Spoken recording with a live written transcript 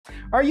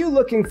Are you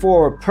looking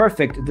for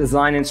perfect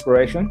design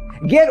inspiration?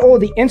 Get all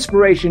the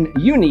inspiration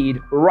you need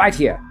right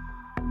here.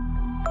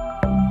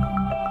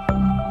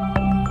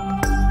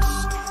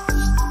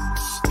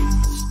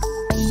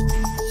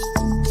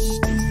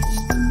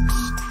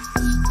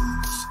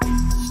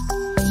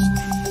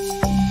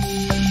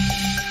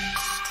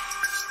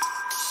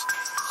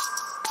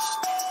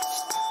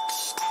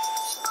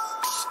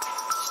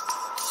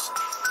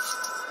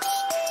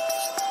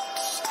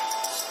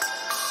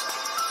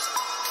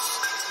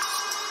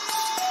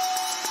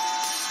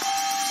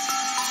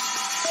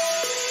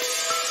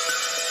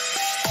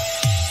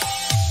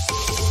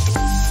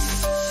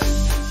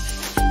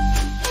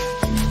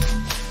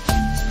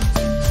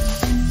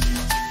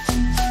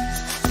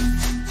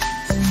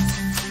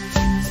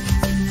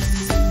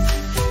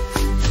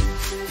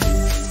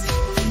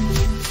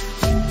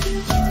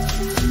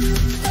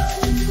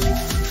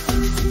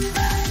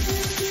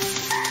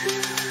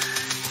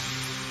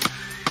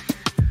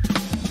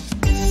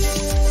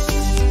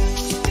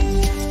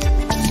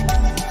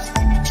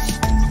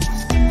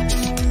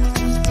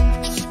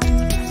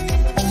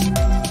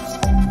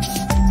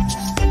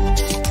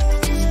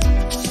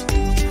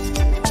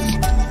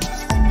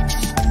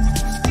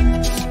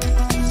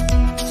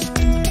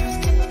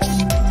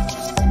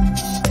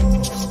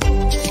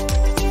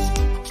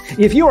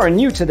 If you are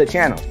new to the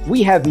channel,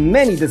 we have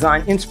many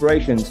design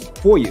inspirations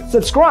for you.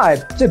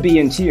 Subscribe to be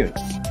in tune.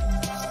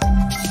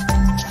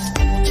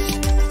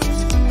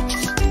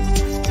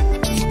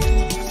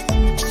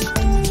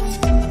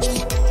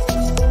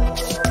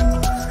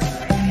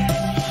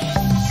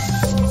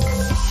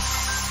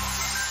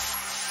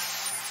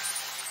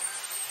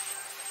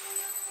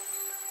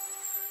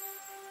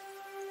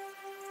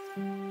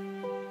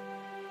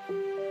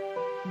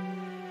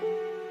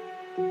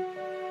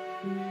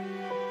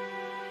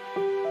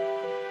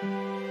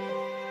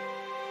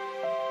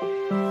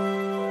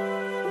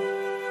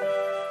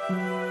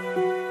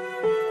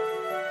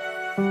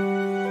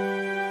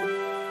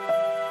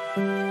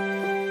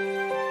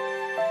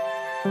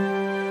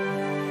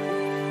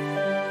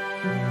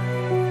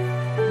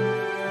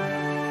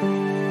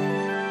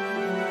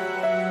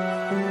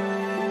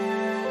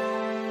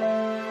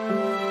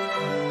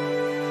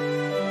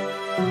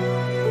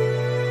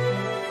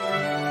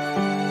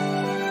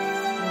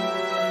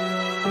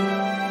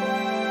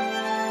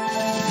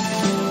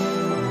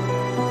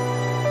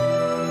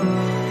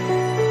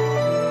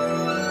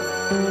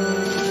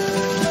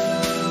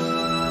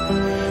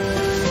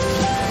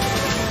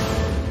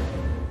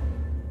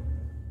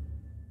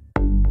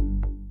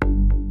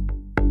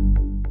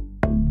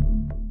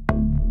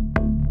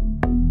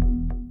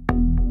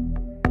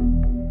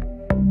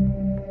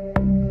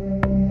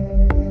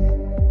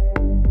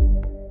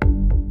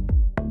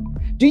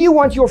 Do you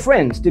want your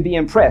friends to be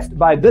impressed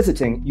by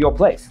visiting your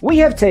place? We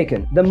have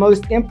taken the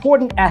most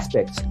important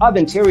aspects of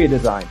interior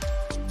design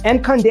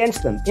and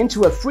condensed them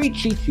into a free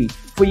cheat sheet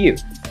for you.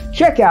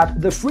 Check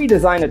out the free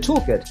designer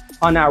toolkit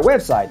on our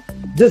website,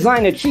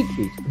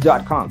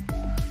 designercheatsheet.com.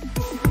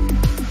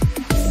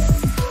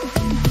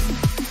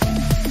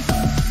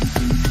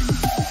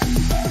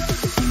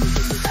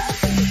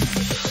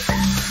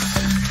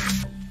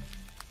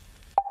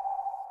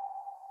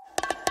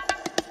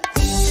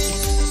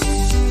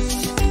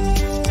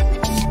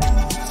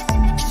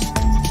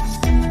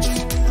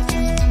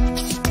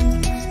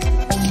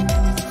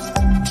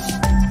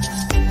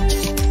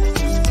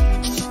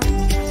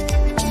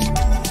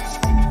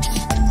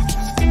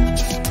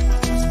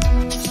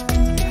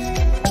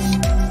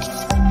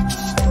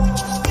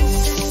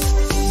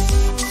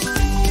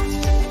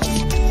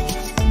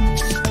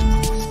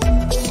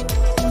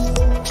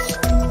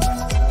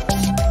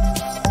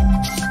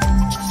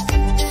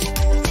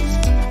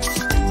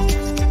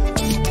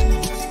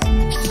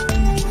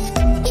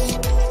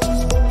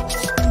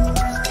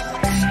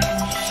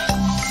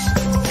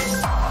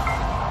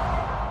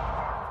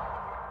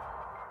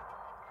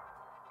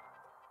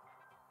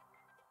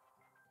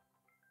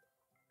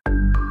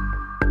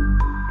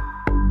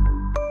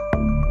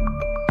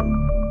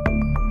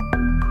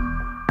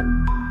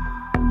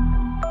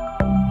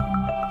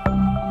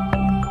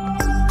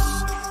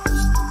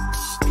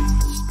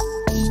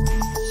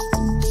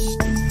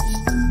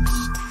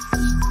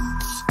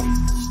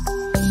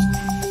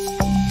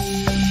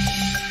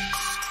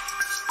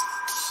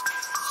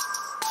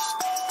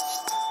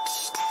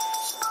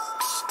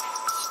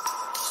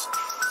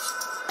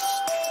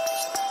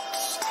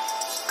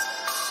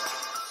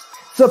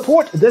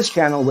 Support this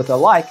channel with a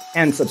like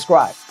and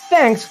subscribe.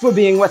 Thanks for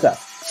being with us.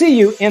 See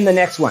you in the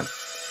next one.